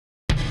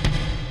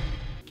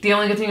The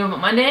only good thing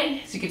about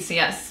Monday is you get to see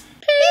us.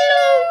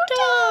 Pillow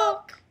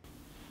Talk!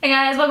 Hey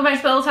guys, welcome back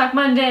to Pillow Talk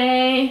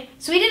Monday.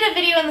 So we did a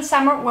video in the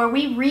summer where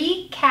we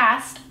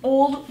recast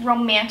old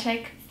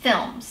romantic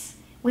films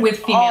with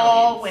female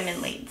all leads.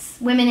 women leads.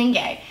 Women and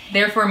gay.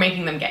 Therefore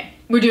making them gay.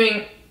 We're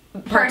doing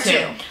part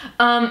two.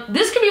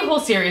 This could be a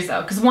whole series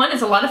though, because one,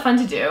 it's a lot of fun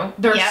to do.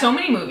 There are so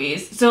many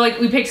movies. So like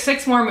we picked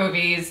 6 more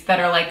movies that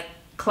are like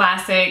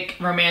classic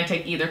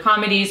romantic either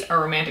comedies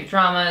or romantic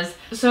dramas.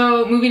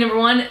 So movie number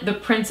 1, The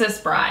Princess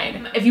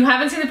Bride. If you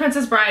haven't seen The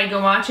Princess Bride,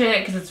 go watch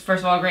it because it's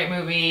first of all a great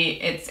movie.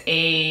 It's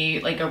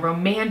a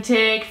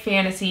romantic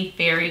fantasy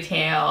fairy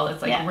tale.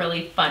 It's like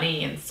really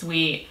funny and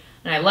sweet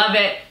and I love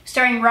it.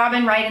 Starring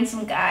Robin Wright and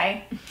some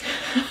guy.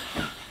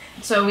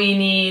 So we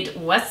need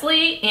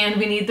Wesley and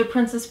we need The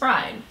Princess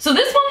Bride. So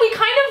this one we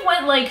kind of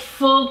went like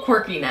full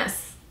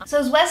quirkiness. So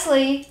as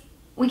Wesley,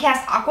 we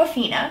cast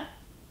Awkwafina.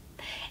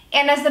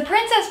 And as the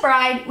Princess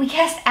Bride, we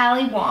cast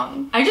Ali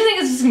Wong. I just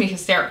think it's just gonna be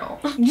hysterical.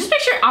 Just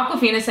picture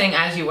Awkwafina saying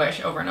 "As You Wish"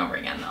 over and over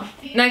again, though.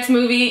 Next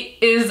movie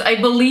is, I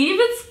believe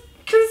it's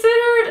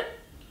considered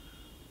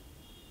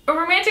a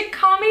romantic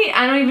comedy.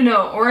 I don't even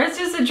know, or it's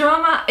just a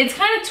drama. It's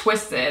kind of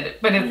twisted,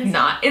 but it's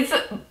not. It's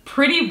a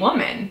Pretty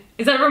Woman.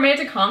 Is that a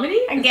romantic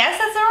comedy? I guess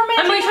that's a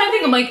romantic. I'm like trying to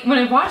think. I'm like, when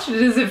I watched it,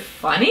 is it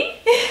funny?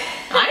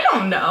 I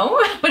don't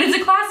know, but it's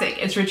a classic.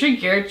 It's Richard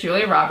Gere,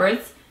 Julia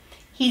Roberts.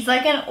 He's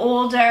like an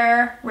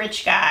older,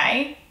 rich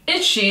guy.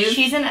 And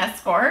she's an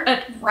escort,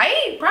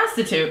 right?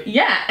 Prostitute,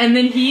 yeah. And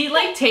then he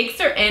like takes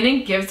her in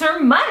and gives her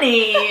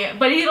money,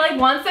 but he like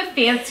wants to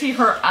fancy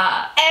her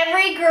up.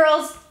 Every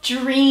girl's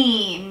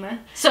dream.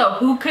 So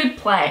who could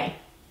play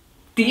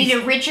these? You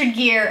need a Richard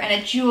Gere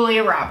and a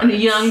Julia Roberts. And a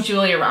young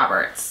Julia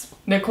Roberts.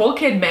 Nicole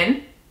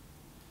Kidman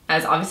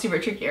as obviously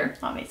Richard Gere.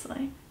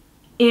 Obviously.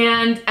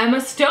 And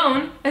Emma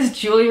Stone as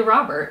Julia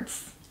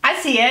Roberts. I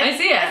see it. I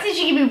see it. I see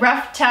she can be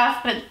rough,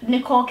 tough, but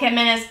Nicole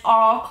Kidman is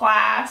all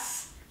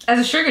class. As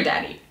a sugar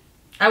daddy.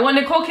 I want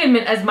Nicole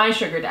Kidman as my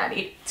sugar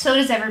daddy. So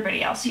does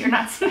everybody else. You're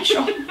not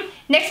special.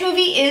 Next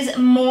movie is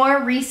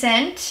more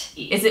recent.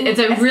 It's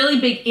a really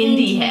big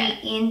indie hit.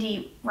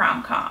 Indie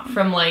rom-com.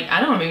 From like,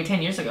 I don't know, maybe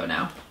 10 years ago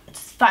now.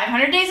 It's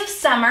 500 Days of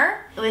Summer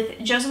with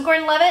Joseph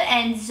Gordon-Levitt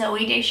and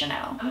Zooey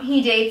Deschanel.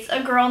 He dates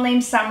a girl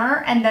named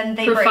Summer and then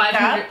they break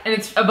up. And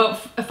it's about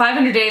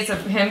 500 days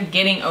of him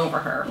getting over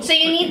her. So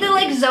you need the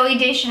like Zooey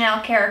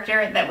Deschanel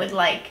character that would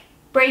like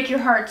break your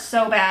heart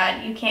so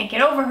bad you can't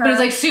get over her. But it's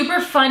like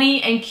super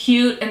funny and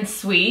cute and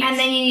sweet. And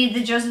then you need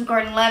the Joseph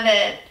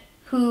Gordon-Levitt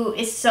who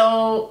is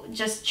so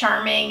just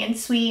charming and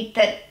sweet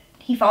that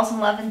he falls in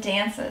love and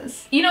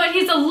dances. You know what?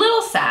 He's a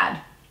little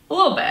sad. A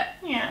little bit.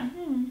 Yeah.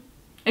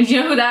 And do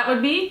you know who that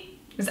would be?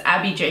 It's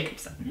Abby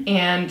Jacobson.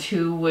 And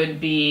who would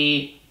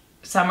be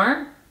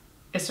Summer?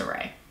 Issa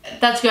Rae.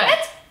 That's good.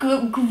 That's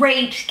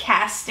great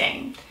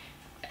casting.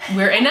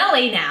 We're in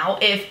LA now.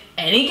 If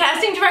any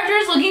casting director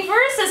is looking for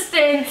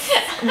assistance,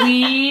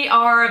 we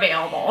are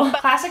available.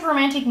 Classic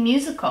romantic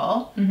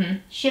musical.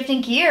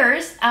 Shifting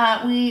gears,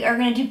 we are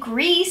going to do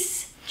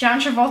Grease. John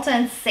Travolta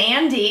and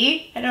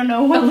Sandy. I don't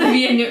know what.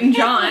 Olivia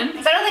Newton-John.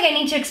 I don't think I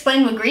need to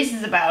explain what Grease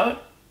is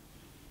about.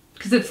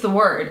 Because it's the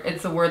word.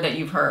 It's the word that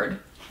you've heard.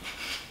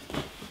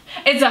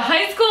 It's a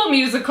high school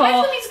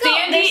musical.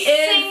 Sandy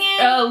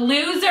is a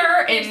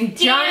loser and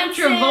John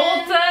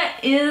Travolta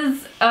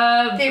is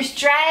There's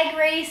drag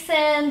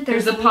racing.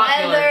 There's a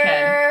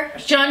popular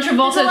kid. John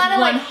Travolta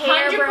is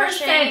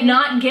 100%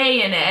 not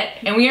gay in it.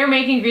 And we are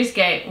making Grease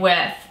gay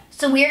with...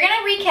 So we're going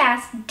to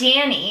recast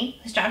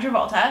Danny, who's John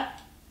Travolta,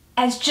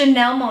 as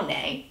Janelle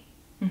Monáe.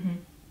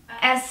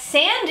 As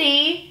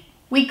Sandy,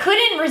 we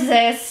couldn't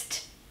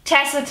resist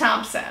Tessa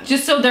Thompson.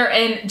 Just so they're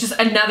in just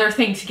another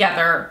thing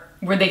together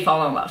where they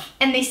fall in love.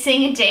 And they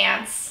sing and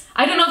dance.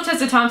 I don't know if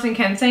Tessa Thompson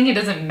can sing, it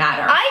doesn't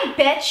matter. I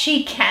bet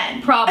she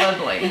can.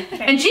 Probably.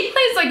 And she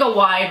plays like a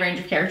wide range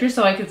of characters,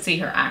 so I could see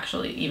her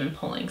actually even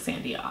pulling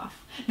Sandy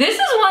off. This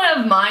is one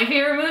of my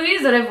favorite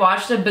movies that I've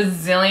watched a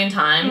bazillion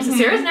times.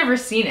 Sarah's never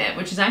seen it,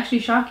 which is actually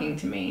shocking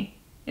to me.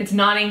 It's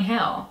Notting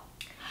Hill.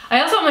 I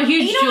also am a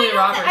huge Julia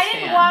Roberts fan. I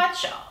didn't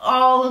watch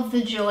all of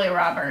the Julia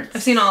Roberts.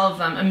 I've seen all of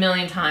them a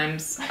million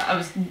times.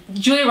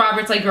 Julia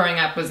Roberts, like growing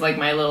up, was like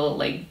my little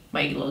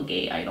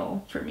gay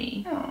idol for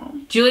me. Oh.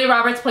 Julia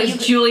Roberts plays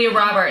Julia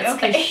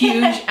Roberts, a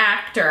huge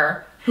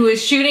actor who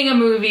is shooting a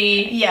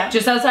movie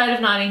just outside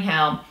of Notting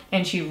Hill,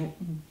 and she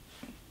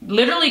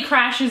literally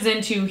crashes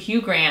into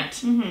Hugh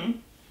Grant.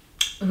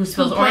 Who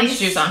spills orange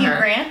juice on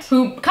her.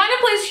 Who kind of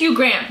plays Hugh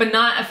Grant, but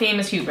not a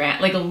famous Hugh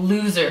Grant, like a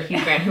loser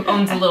Hugh Grant who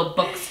owns a little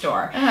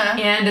bookstore.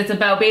 And it's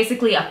about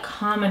basically a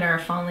commoner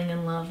falling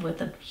in love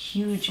with a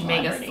huge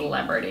mega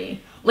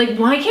celebrity. Like,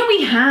 why can't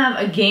we have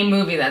a gay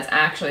movie that's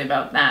actually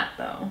about that,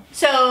 though?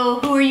 So,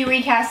 who are you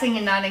recasting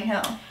in Notting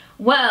Hill?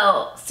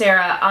 Well,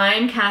 Sarah,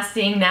 I'm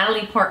casting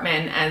Natalie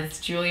Portman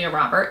as Julia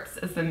Roberts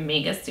as the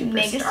mega superstar.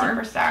 Mega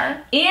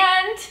superstar.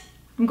 And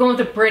I'm going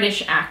with a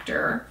British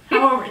actor.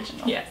 How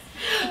original. Yes.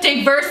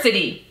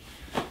 Diversity.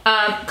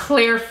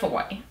 Claire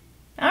Foy.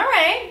 All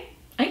right.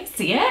 I can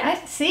see it. I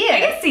see it. I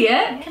can see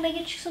it. Can I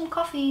get you some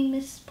coffee,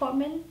 Miss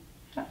Portman?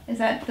 Is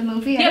that the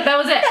movie? Yeah, that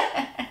was it.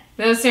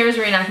 That was Sarah's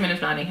reenactment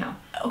of Notting Hill.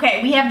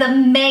 Okay, we have the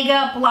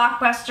mega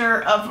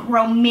blockbuster of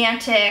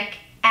romantic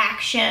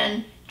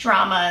action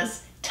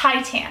dramas,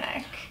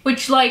 Titanic.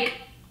 Which, like,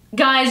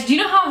 guys, do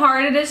you know how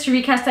hard it is to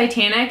recast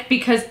Titanic?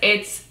 Because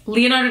it's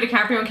Leonardo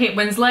DiCaprio and Kate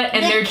Winslet,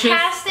 and they're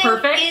just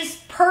perfect. The casting is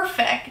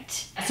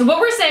perfect. So what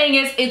we're saying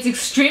is it's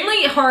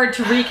extremely hard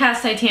to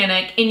recast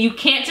Titanic, and you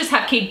can't just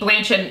have Kate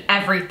Blanchett in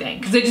everything,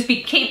 because it'd just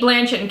be Kate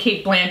Blanchett and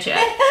Kate Blanchett,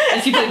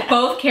 and she plays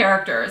both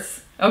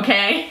characters,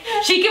 okay?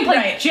 She can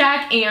play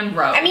Jack and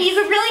Rose. I mean, you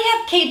could really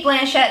have Kate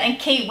Blanchett and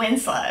Kate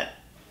Winslet.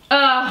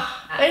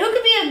 But who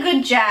could be a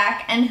good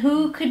Jack, and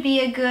who could be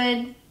a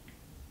good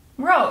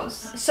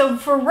Rose? So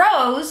for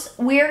Rose,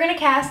 we're gonna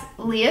cast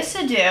Lea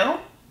Seydoux.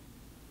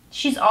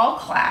 She's all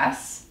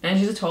class. And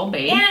she's a total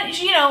babe. And,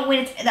 you know, when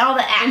it's all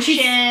the action.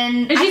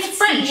 And she's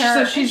French,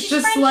 so she's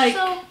just French, like...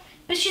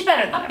 but she's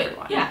better than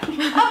everyone. Yeah.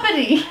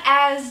 Uppity.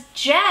 As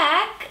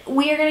Jack,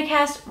 we are going to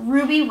cast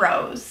Ruby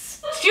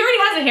Rose. She already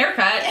has a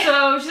haircut,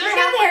 so she's already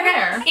got the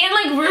hair. And,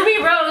 like,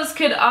 Ruby Rose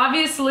could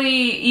obviously,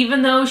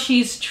 even though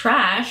she's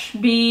trash,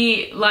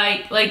 be,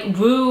 like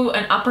woo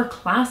an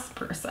upper-class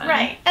person.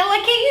 Right. And,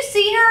 like, can you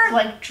see her,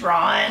 like,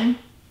 drawn?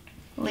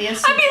 Lea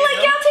Seydoux. I'd be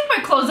like, yeah, I'll take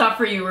my clothes off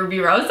for you, Ruby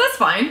Rose. That's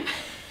fine.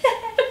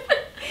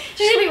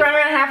 She's gonna be running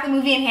around half the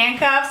movie in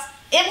handcuffs.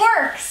 It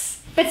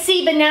works. But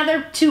now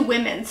they're two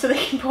women, so they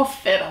can both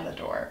fit on the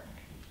door.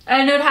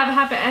 And it would have a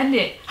happy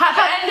ending. I'd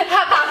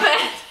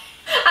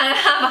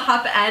have a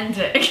happy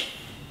ending.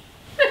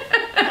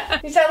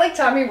 You sound like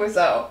Tommy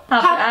Wiseau.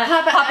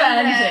 Happy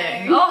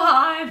ending. Oh,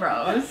 hi,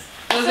 Rose.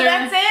 So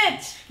that's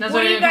it.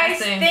 What do you guys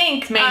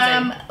think?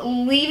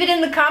 Leave it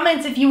in the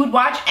comments if you would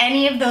watch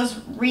any of those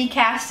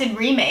recasted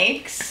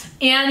remakes.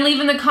 And leave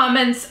in the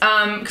comments,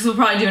 because we'll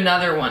probably do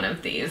another one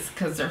of these,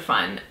 because they're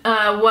fun,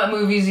 what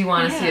movies you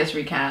want to see us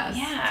recast.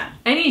 Yeah.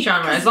 Any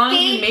genre, as long as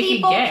we make it gay.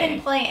 People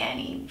can play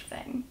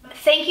anything.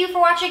 Thank you for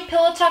watching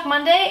Pillow Talk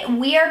Monday.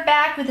 We are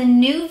back with a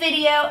new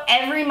video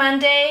every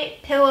Monday.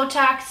 Pillow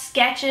Talk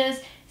sketches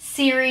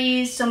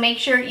series, so make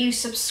sure you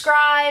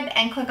subscribe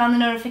and click on the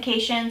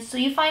notifications so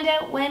you find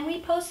out when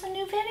we post a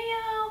new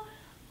video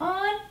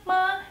on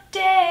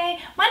Monday.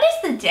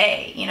 Monday's the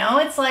day, you know?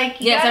 It's like...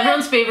 it's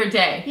everyone's favorite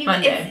day,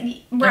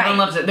 Monday. Everyone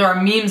loves it. There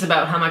are memes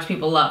about how much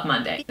people love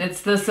Monday.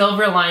 It's the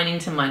silver lining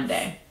to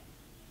Monday.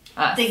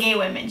 Us. The Gay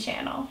Women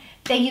channel.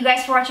 Thank you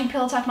guys for watching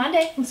Pillow Talk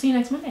Monday. We'll see you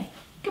next Monday.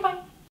 Goodbye.